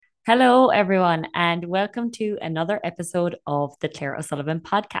Hello, everyone, and welcome to another episode of the Claire O'Sullivan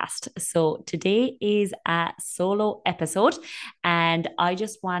podcast. So, today is a solo episode, and I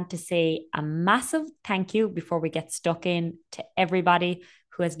just want to say a massive thank you before we get stuck in to everybody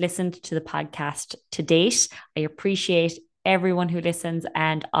who has listened to the podcast to date. I appreciate everyone who listens,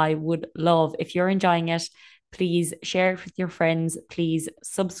 and I would love if you're enjoying it. Please share it with your friends. Please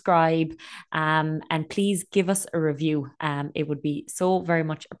subscribe and please give us a review. It would be so very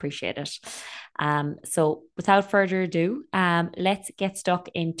much appreciated. So, without further ado, let's get stuck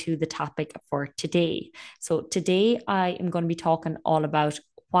into the topic for today. So, today I am going to be talking all about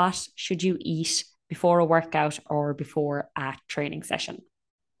what should you eat before a workout or before a training session.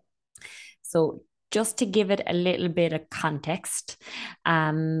 So, just to give it a little bit of context,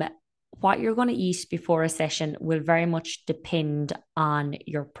 um, what you're going to eat before a session will very much depend on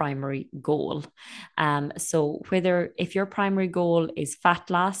your primary goal. So whether if your primary goal is fat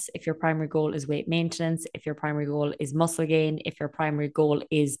loss, if your primary goal is weight maintenance, if your primary goal is muscle gain, if your primary goal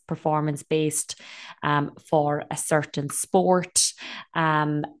is performance based for a certain sport,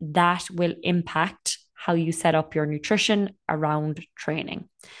 that will impact how you set up your nutrition around training.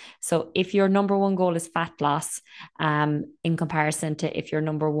 So if your number one goal is fat loss, in comparison to if your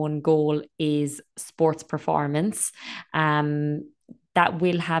number one goal is sports performance, that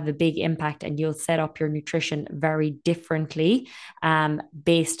will have a big impact and you'll set up your nutrition very differently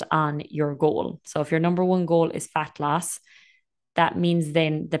based on your goal. So if your number one goal is fat loss, that means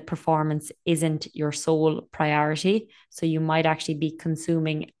then the performance isn't your sole priority. So you might actually be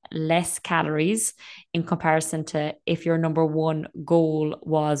consuming less calories in comparison to if your number one goal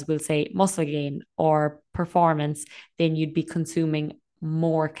was, we'll say, muscle gain or performance, then you'd be consuming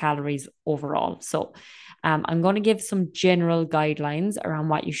more calories overall. So I'm going to give some general guidelines around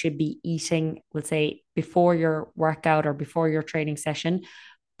what you should be eating, we'll say, before your workout or before your training session,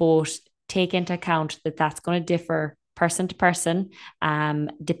 but take into account that that's going to differ person to person,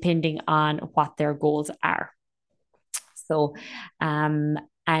 depending on what their goals are. So,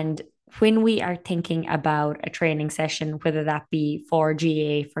 and when we are thinking about a training session, whether that be for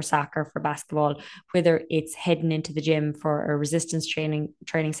GA, for soccer, for basketball, whether it's heading into the gym for a resistance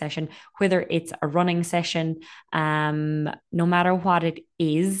training session, whether it's a running session, no matter what it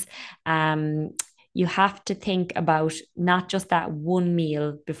is, you have to think about not just that one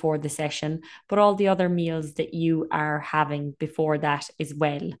meal before the session, but all the other meals that you are having before that as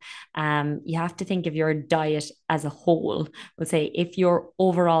well. You have to think of your diet as a whole. We'll say if your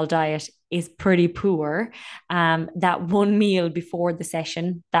overall diet is pretty poor, that one meal before the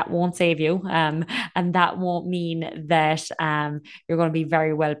session, that won't save you. And that won't mean that you're going to be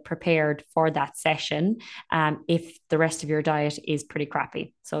very well prepared for that session if the rest of your diet is pretty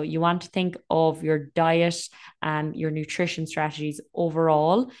crappy. So you want to think of your diet and your nutrition strategies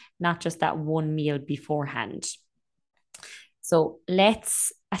overall, not just that one meal beforehand. So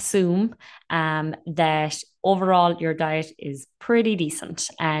let's assume that overall your diet is pretty decent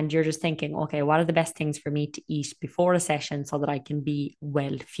and you're just thinking, okay, what are the best things for me to eat before a session so that I can be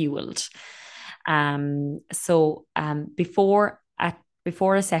well fueled?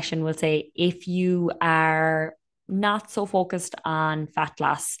 Before a session, we'll say if you are not so focused on fat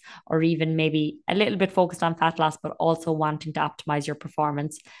loss, or even maybe a little bit focused on fat loss, but also wanting to optimize your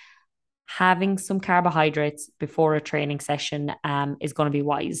performance, having some carbohydrates before a training session is going to be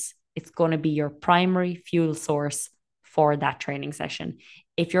wise. It's going to be your primary fuel source for that training session.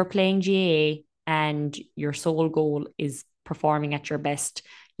 If you're playing GAA and your sole goal is performing at your best,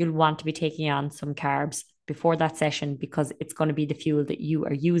 you'll want to be taking on some carbs before that session because it's going to be the fuel that you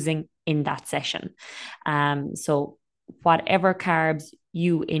are using in that session. So whatever carbs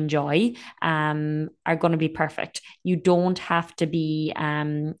you enjoy are going to be perfect. You don't have to be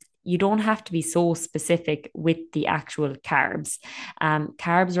so specific with the actual carbs.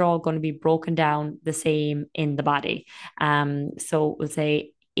 Carbs are all going to be broken down the same in the body. So we'll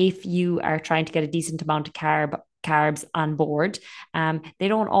say if you are trying to get a decent amount of carbs on board, they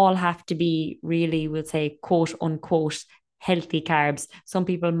don't all have to be really, we'll say, quote unquote, healthy carbs. Some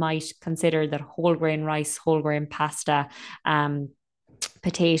people might consider that whole grain rice, whole grain pasta,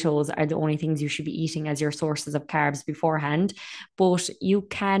 potatoes are the only things you should be eating as your sources of carbs beforehand. But you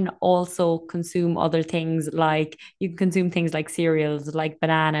can also consume other things, like you can consume things like cereals, like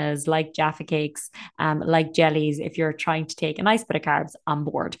bananas, like Jaffa cakes, like jellies, if you're trying to take a nice bit of carbs on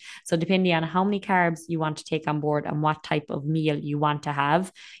board. So depending on how many carbs you want to take on board and what type of meal you want to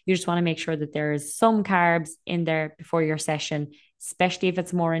have, you just want to make sure that there's some carbs in there before your session, especially if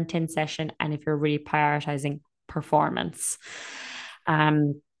it's a more intense session and if you're really prioritizing performance.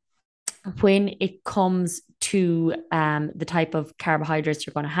 Um, when it comes to the type of carbohydrates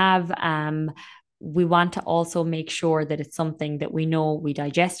you're going to have. We want to also make sure that it's something that we know we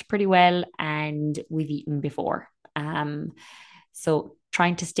digest pretty well and we've eaten before. So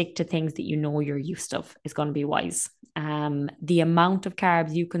trying to stick to things that you know you're used to is going to be wise. The amount of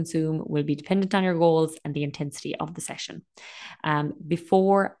carbs you consume will be dependent on your goals and the intensity of the session.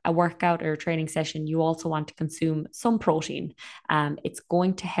 Before a workout or a training session, you also want to consume some protein. It's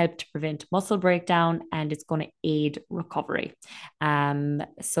going to help to prevent muscle breakdown and it's going to aid recovery.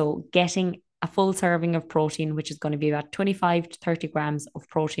 So getting a full serving of protein, which is going to be about 25 to 30 grams of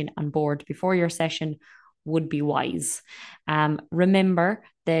protein on board before your session, would be wise. Remember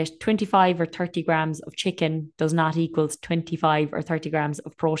that 25 or 30 grams of chicken does not equal 25 or 30 grams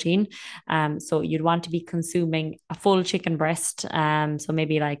of protein. So you'd want to be consuming a full chicken breast. So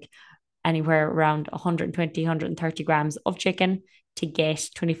maybe like anywhere around 120, 130 grams of chicken to get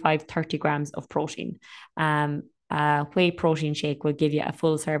 25, 30 grams of protein. Whey protein shake will give you a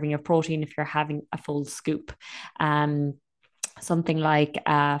full serving of protein if you're having a full scoop. Something like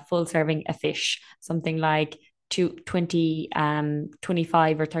a full serving of fish, something like 25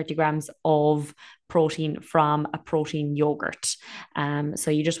 or 30 grams of protein from a protein yogurt. So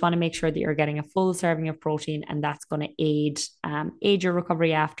you just want to make sure that you're getting a full serving of protein, and that's going to aid your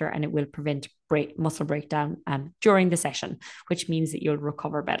recovery after, and it will prevent muscle breakdown during the session, which means that you'll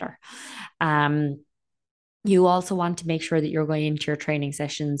recover better. You also want to make sure that you're going into your training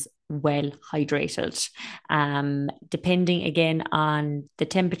sessions well hydrated. Depending again on the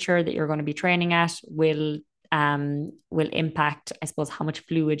temperature that you're going to be training at will impact, I suppose, how much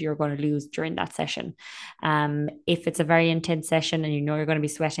fluid you're going to lose during that session. If it's a very intense session and you know you're going to be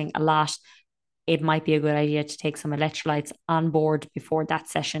sweating a lot, it might be a good idea to take some electrolytes on board before that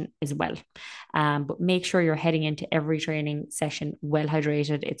session as well. But make sure you're heading into every training session well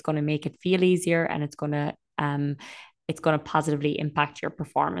hydrated. It's going to make it feel easier, and it's going to positively impact your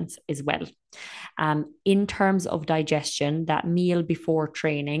performance as well. In terms of digestion, that meal before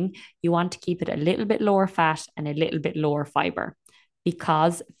training, you want to keep it a little bit lower fat and a little bit lower fiber,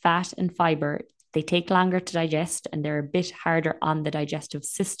 because fat and fiber, they take longer to digest and they're a bit harder on the digestive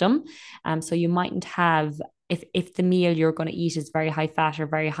system. So you mightn't have, if the meal you're going to eat is very high fat or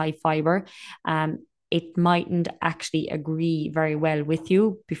very high fiber, it mightn't actually agree very well with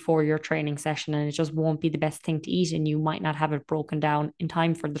you before your training session, and it just won't be the best thing to eat, and you might not have it broken down in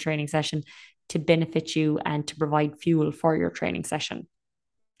time for the training session to benefit you and to provide fuel for your training session.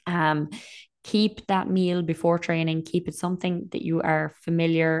 Keep that meal before training, keep it something that you are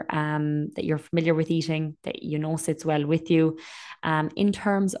familiar, that you're familiar with eating, that you know sits well with you. In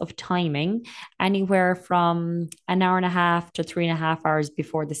terms of timing, anywhere from an hour and a half to 3.5 hours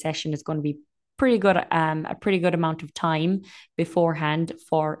before the session is going to be pretty good, a pretty good amount of time beforehand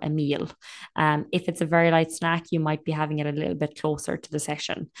for a meal. If it's a very light snack, you might be having it a little bit closer to the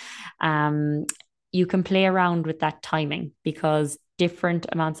session. You can play around with that timing because different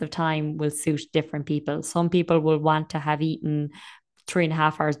amounts of time will suit different people. Some people will want to have eaten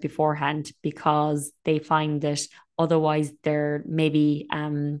 3.5 hours beforehand because they find that otherwise they're maybe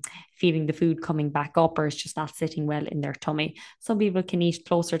feeling the food coming back up, or it's just not sitting well in their tummy. Some people can eat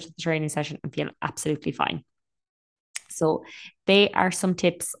closer to the training session and feel absolutely fine. So they are some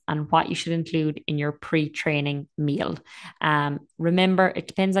tips on what you should include in your pre-training meal. Remember, it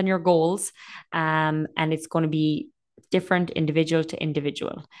depends on your goals, and it's going to be different individual to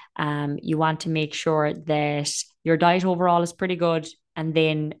individual. You want to make sure that your diet overall is pretty good. And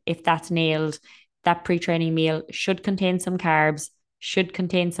then if that's nailed, that pre-training meal should contain some carbs, should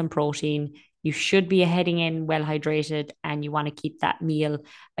contain some protein. You should be heading in well hydrated, and you want to keep that meal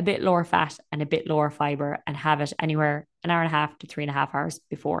a bit lower fat and a bit lower fiber, and have it anywhere an hour and a half to 3.5 hours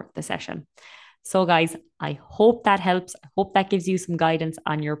before the session. So guys, I hope that helps. I hope that gives you some guidance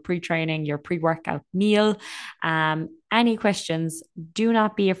on your pre-training, your pre-workout meal. Any questions, do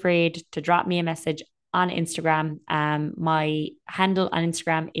not be afraid to drop me a message on Instagram. My handle on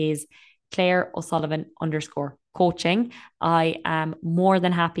Instagram is Claire O'Sullivan _coaching. I am more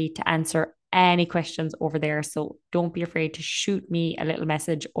than happy to answer any questions over there. So don't be afraid to shoot me a little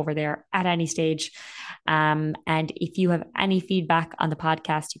message over there at any stage. And if you have any feedback on the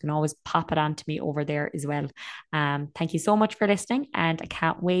podcast, you can always pop it on to me over there as well. Thank you so much for listening, and I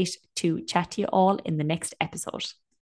can't wait to chat to you all in the next episode.